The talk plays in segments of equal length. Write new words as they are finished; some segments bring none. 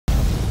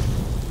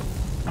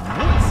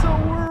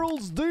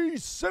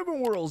everybody,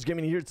 Seven Worlds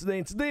Gaming here today,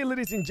 and today,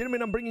 ladies and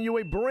gentlemen, I'm bringing you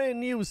a brand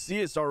new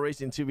CSR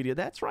Racing 2 video.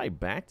 That's right,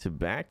 back to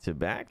back to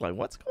back. Like,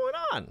 what's going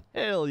on?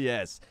 Hell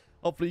yes.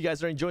 Hopefully you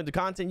guys are enjoying the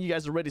content. You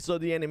guys are ready to saw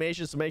the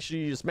animation, so make sure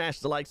you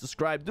smash the like,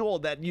 subscribe, do all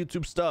that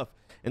YouTube stuff,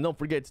 and don't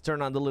forget to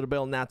turn on the little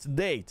bell. Now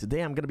today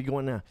I'm gonna be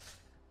going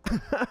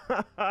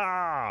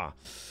I'm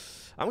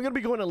gonna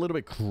be going a little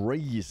bit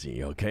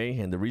crazy, okay?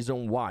 And the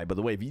reason why, by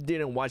the way, if you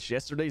didn't watch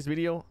yesterday's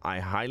video, I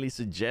highly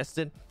suggest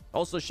it.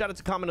 Also, shout out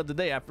to comment of the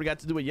day. I forgot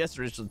to do it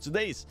yesterday, so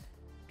today's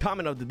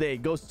comment of the day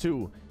goes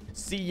to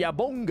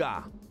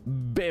Siyabonga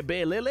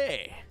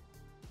Bebelele.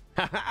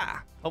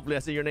 Haha. Hopefully I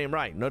say your name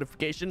right.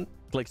 Notification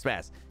clicks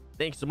fast.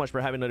 Thanks so much for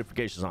having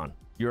notifications on.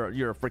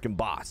 You're a freaking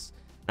boss.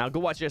 Now go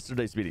watch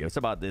yesterday's video. It's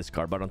about this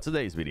car, but on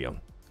today's video,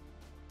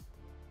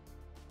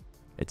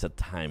 it's a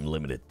time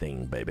limited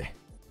thing, baby.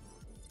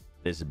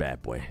 This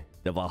bad boy,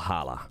 the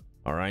Valhalla.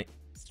 All right.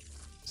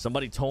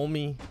 Somebody told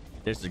me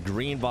there's a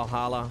green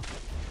Valhalla,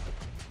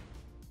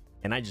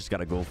 and I just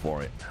gotta go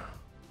for it.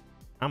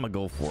 I'm gonna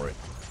go for it.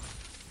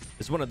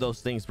 It's one of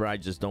those things where I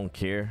just don't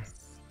care,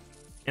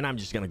 and I'm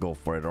just gonna go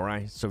for it. All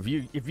right. So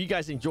if you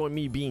guys enjoy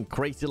me being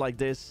crazy like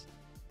this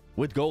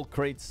with gold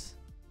crates,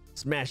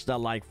 smash that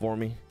like for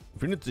me.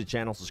 If you're new to the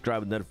channel,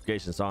 subscribe with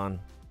notifications on,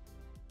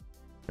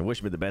 and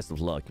wish me the best of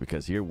luck,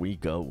 because here we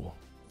go.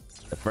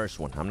 The first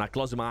one. I'm not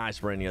closing my eyes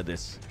for any of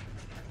this.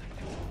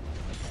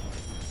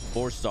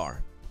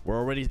 4-star. We're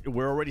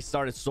already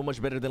started so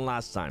much better than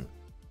last time.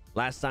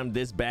 Last time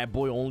this bad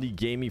boy only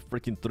gave me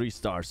freaking 3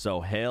 stars.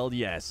 So hell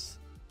yes.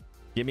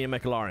 Give me a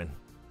McLaren.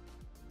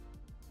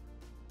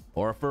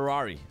 Or a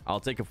Ferrari.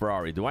 I'll take a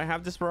Ferrari. Do I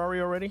have this Ferrari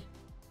already?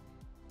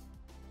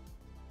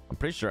 I'm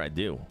pretty sure I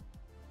do.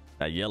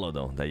 That yellow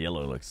though. That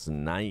yellow looks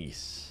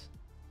nice.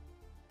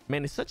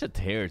 Man, it's such a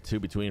tear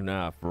too between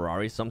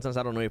Ferraris. Sometimes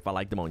I don't know if I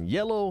like them on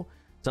yellow.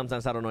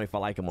 Sometimes I don't know if I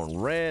like them on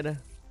red.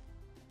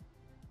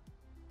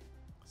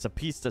 It's a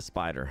Pista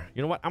Spider.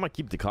 You know what? I'm gonna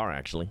keep the car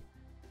actually.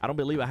 I don't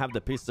believe I have the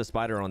Pista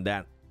Spider on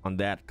that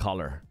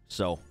color.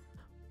 So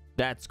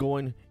that's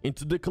going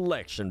into the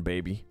collection,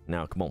 baby.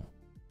 Now come on.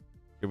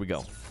 Here we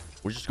go.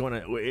 We're just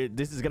gonna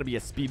this is gonna be a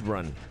speed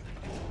run.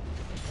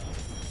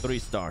 3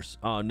 stars.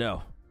 Oh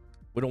no.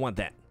 We don't want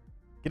that.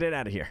 Get it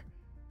out of here.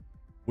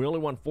 We only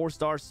want 4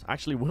 stars.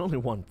 Actually, we only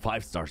want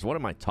 5 stars. What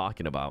am I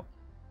talking about?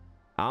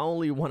 I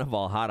only want a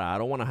Valhalla. I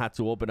don't want to have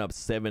to open up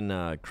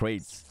 7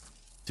 crates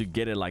to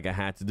get it like I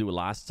had to do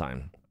last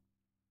time.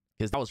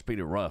 Because that was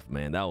pretty rough,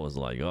 man. That was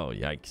like, oh,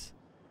 yikes.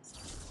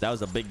 That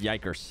was a big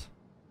yikers.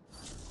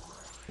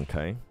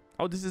 Okay.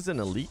 Oh, this is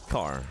an elite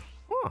car.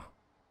 Huh.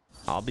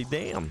 I'll be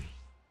damned.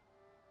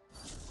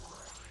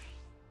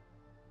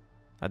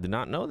 I did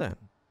not know that.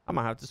 I'm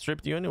going to have to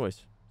strip you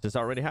anyways, since I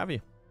already have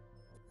you.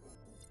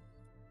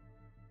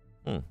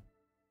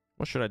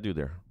 What should I do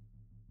there?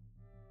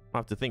 I'll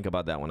have to think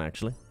about that one,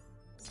 actually.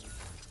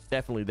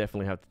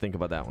 Definitely have to think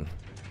about that one.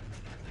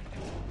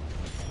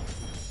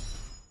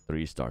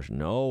 3 stars.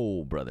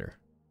 No, brother.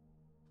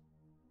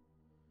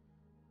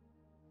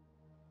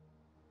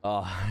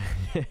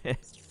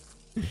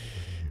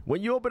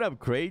 When you open up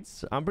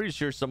crates, I'm pretty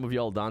sure some of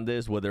y'all done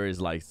this, whether it's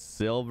like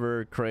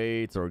silver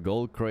crates or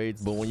gold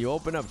crates, but when you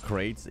open up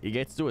crates, it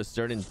gets to a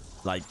certain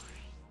like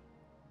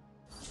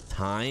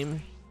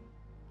time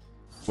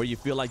where you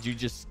feel like you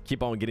just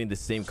keep on getting the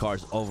same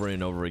cars over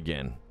and over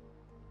again,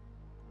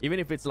 even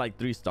if it's like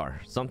 3 star.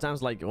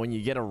 Sometimes like when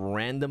you get a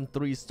random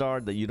 3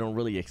 star that you don't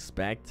really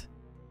expect,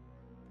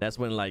 that's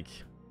when like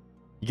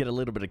you get a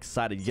little bit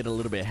excited, you get a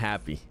little bit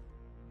happy.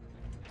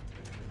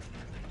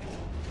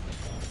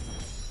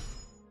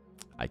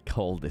 I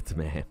called it,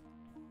 man.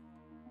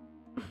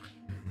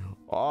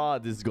 Oh,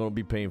 this is gonna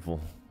be painful.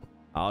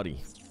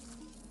 Audi.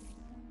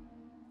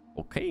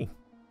 Okay,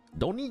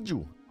 don't need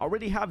you,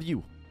 already have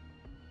you.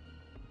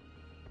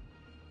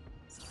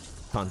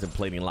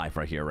 Contemplating life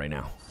right here, right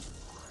now.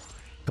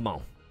 Come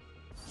on.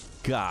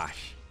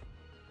 Gosh.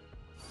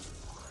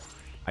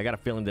 I got a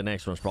feeling the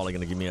next one's probably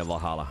going to give me a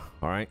Valhalla.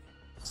 All right.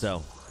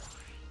 So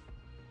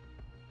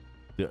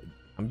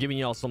I'm giving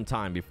y'all some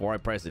time before I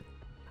press it.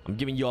 I'm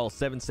giving you all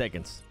 7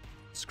 seconds.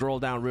 Scroll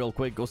down real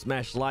quick. Go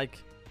smash like,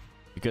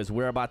 because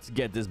we're about to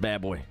get this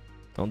bad boy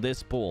on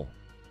this pool.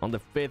 On the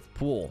 5th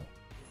pool.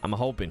 I'm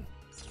hoping.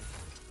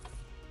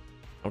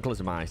 I'm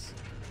closing my eyes.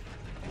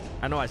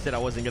 I know I said I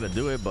wasn't going to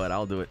do it, but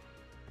I'll do it.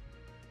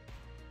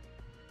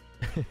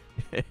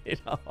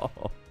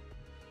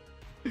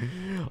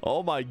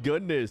 Oh my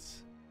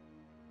goodness,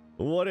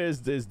 what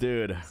is this,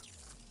 dude?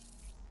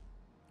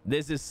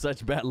 This is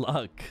such bad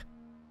luck.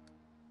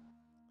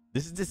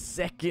 This is the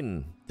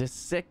second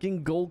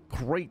gold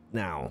crate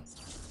now.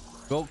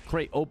 Gold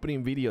crate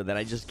opening video that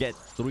I just get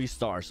 3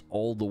 stars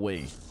all the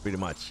way, pretty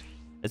much,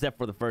 except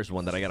for the first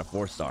one that I got a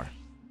 4 star.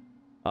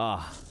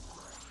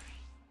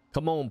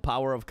 Come on,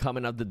 power of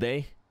comment of the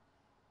day.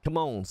 Come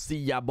on,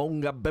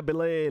 Siyabonga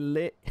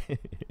Bebelele.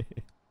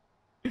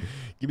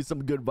 Give me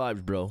some good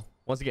vibes, bro.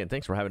 Once again,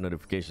 thanks for having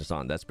notifications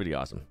on. That's pretty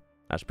awesome.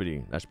 That's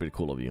pretty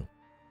cool of you.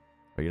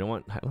 But you know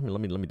what?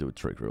 Let me do a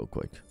trick real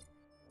quick.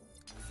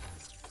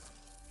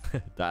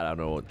 I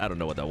don't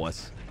know what that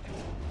was.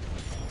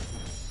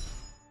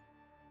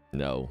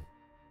 No.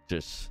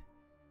 Just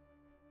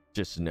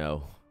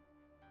no.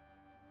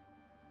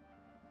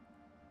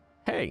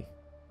 Hey,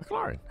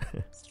 McLaren.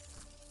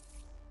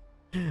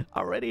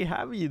 Already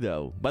have you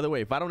though. By the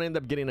way, if I don't end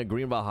up getting a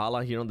green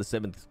Valhalla here on the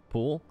 7th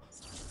pool,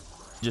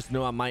 just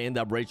know I might end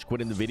up rage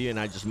quitting the video, and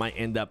I just might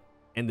end up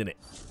ending it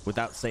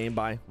without saying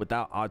bye,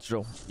 without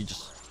outro.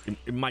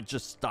 It might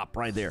just stop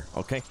right there,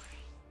 okay?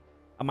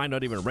 I might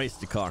not even race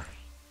the car,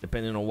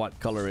 depending on what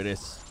color it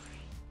is.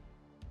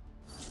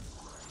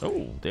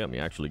 Oh, damn, he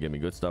actually gave me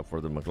good stuff for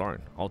the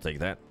McLaren. I'll take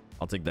that.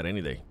 I'll take that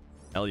any day.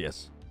 Hell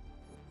yes.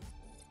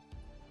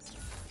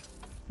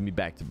 Give me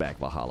back-to-back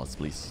Valhallas,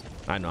 please.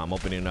 I know, I'm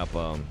opening up,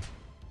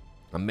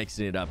 I'm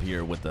mixing it up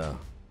here with the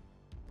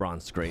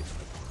bronze scrape.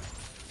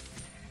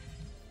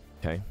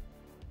 Okay.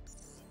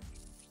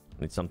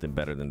 Need something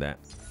better than that.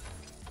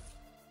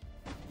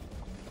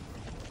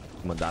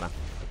 Come on, Dada.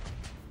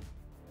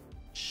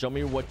 Show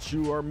me what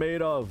you are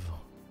made of.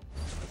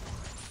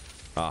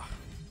 Ah,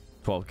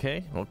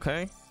 12K.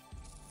 Okay.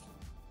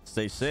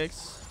 Stage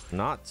 6.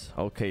 Not.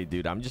 Okay,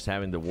 dude. I'm just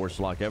having the worst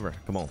luck ever.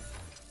 Come on.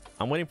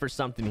 I'm waiting for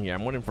something here.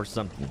 I'm waiting for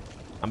something.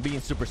 I'm being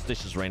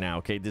superstitious right now,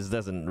 okay? This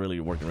doesn't really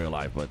work in real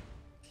life, but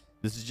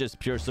this is just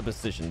pure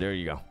superstition. There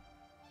you go.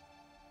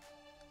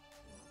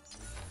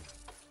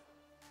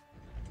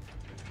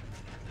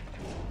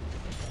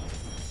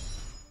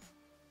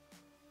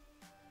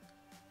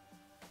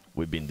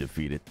 We've been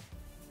defeated.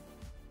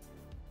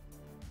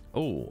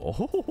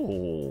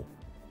 Oh,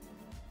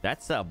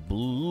 that's a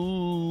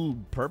blue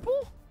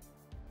purple.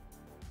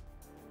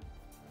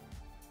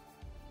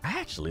 I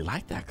actually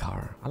like that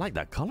car. I like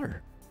that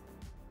color.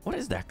 What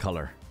is that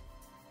color?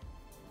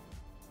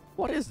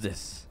 What is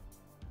this?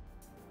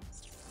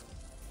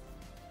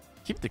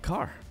 Keep the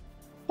car.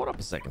 Hold up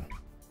a second.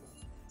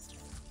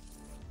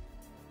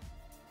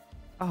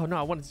 Oh no,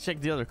 I wanted to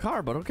check the other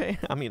car, but okay.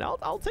 I mean,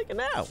 I'll take it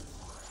now.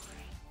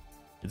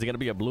 Is it gonna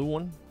be a blue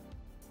one?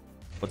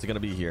 What's it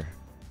gonna be here?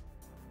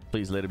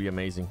 Please let it be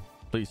amazing.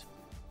 Please.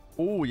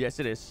 Oh, yes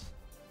it is.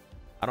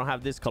 I don't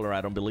have this color,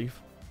 I don't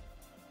believe.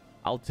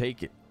 I'll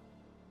take it.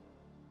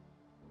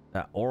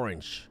 That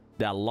orange.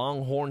 That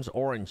Longhorns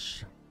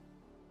orange.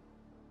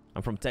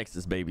 I'm from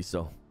Texas, baby,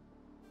 so...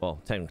 Well,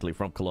 technically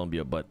from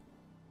Colombia, but...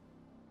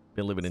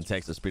 Been living in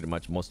Texas pretty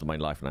much most of my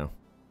life now.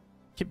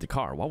 Keep the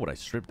car. Why would I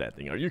strip that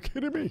thing? Are you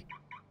kidding me?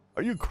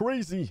 Are you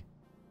crazy?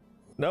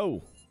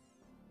 No.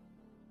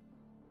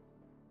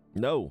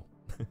 No.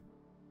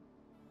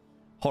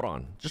 Hold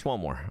on. Just one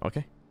more,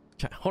 okay?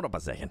 Hold up a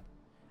second.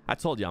 I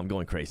told you I'm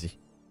going crazy.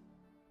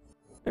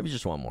 Maybe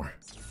just one more.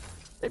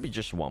 Maybe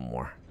just one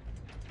more.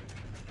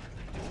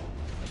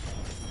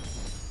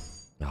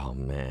 Oh,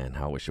 man.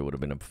 I wish it would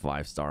have been a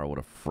 5-star. I would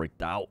have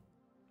freaked out.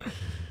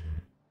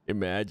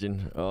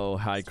 Imagine. Oh,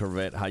 hi,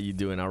 Corvette. How you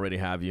doing? I already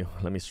have you.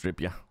 Let me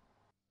strip you.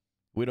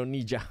 We don't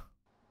need ya.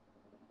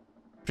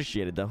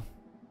 Appreciate it, though.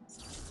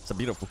 It's a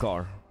beautiful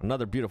car.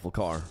 Another beautiful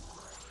car.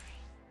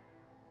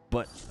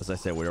 But, as I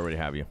said, we already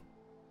have you.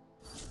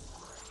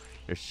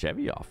 There's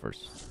Chevy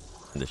offers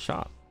in the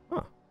shop.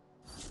 Huh.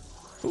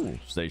 Ooh,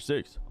 stage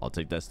 6. I'll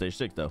take that stage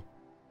 6, though.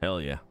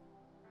 Hell yeah.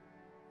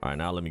 All right,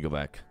 now let me go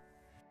back.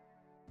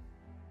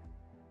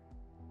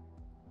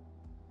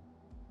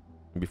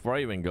 Before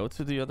I even go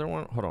to the other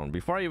one, hold on.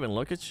 Before I even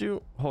look at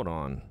you, hold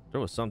on. There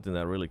was something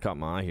that really caught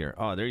my eye here.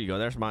 Oh, there you go.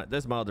 That's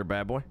my other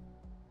bad boy.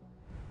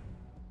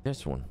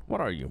 This one.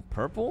 What are you?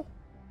 Purple?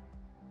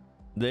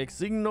 The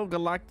Exigno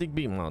Galactic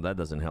Beam. Oh, that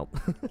doesn't help.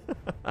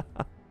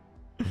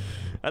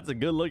 That's a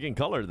good looking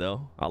color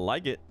though. I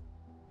like it.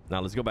 Now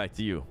let's go back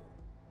to you.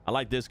 I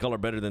like this color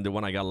better than the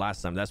one I got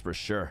last time. That's for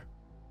sure.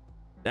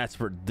 That's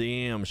for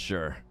damn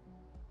sure.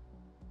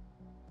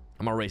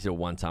 I'm gonna race it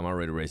one time. I'm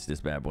ready to race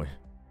this bad boy.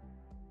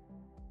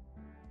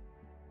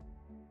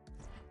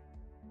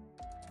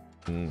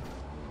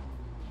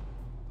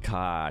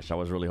 Gosh, I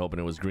was really hoping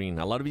it was green.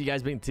 A lot of you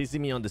guys been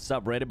teasing me on the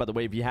subreddit. By the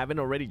way, if you haven't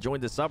already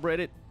joined the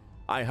subreddit,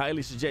 I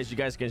highly suggest you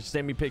guys can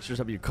send me pictures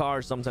of your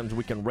cars. Sometimes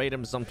we can rate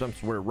them. Sometimes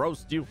we'll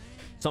roast you.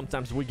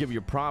 Sometimes we give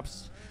you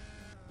props.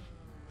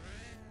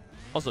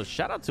 Also,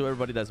 shout out to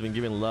everybody that's been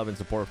giving love and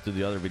support to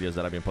the other videos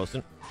that I've been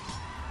posting.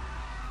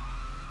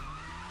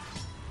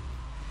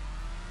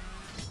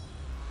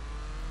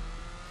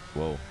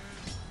 Whoa,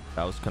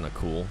 that was kind of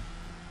cool.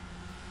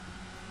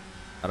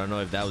 I don't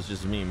know if that was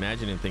just me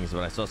imagining things,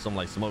 but I saw some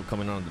like smoke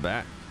coming on the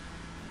back.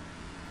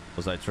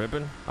 Was I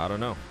tripping? I don't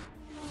know.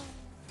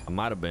 I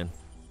might have been.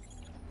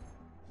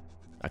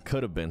 I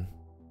could have been.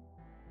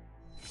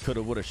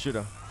 Coulda, woulda,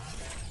 shoulda.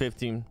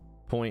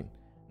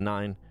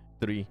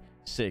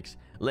 15.936.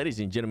 Ladies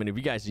and gentlemen, if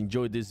you guys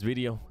enjoyed this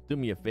video, do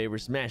me a favor,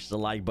 smash the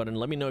like button.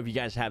 Let me know if you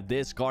guys have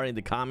this car in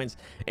the comments,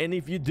 and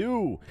if you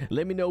do,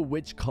 let me know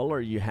which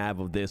color you have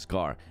of this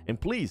car. And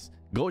please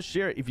go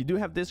share, if you do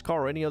have this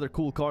car or any other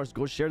cool cars,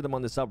 go share them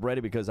on the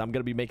subreddit, because I'm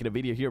gonna be making a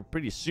video here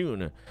pretty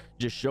soon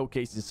just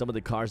showcasing some of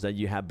the cars that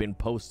you have been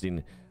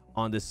posting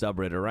on this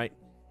subreddit. Right,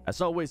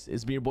 as always,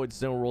 it's been your boy,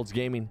 the Worlds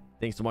Gaming.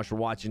 Thanks so much for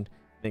watching.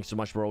 Thanks so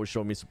much for always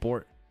showing me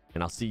support.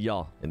 And I'll see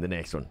y'all in the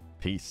next one.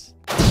 Peace.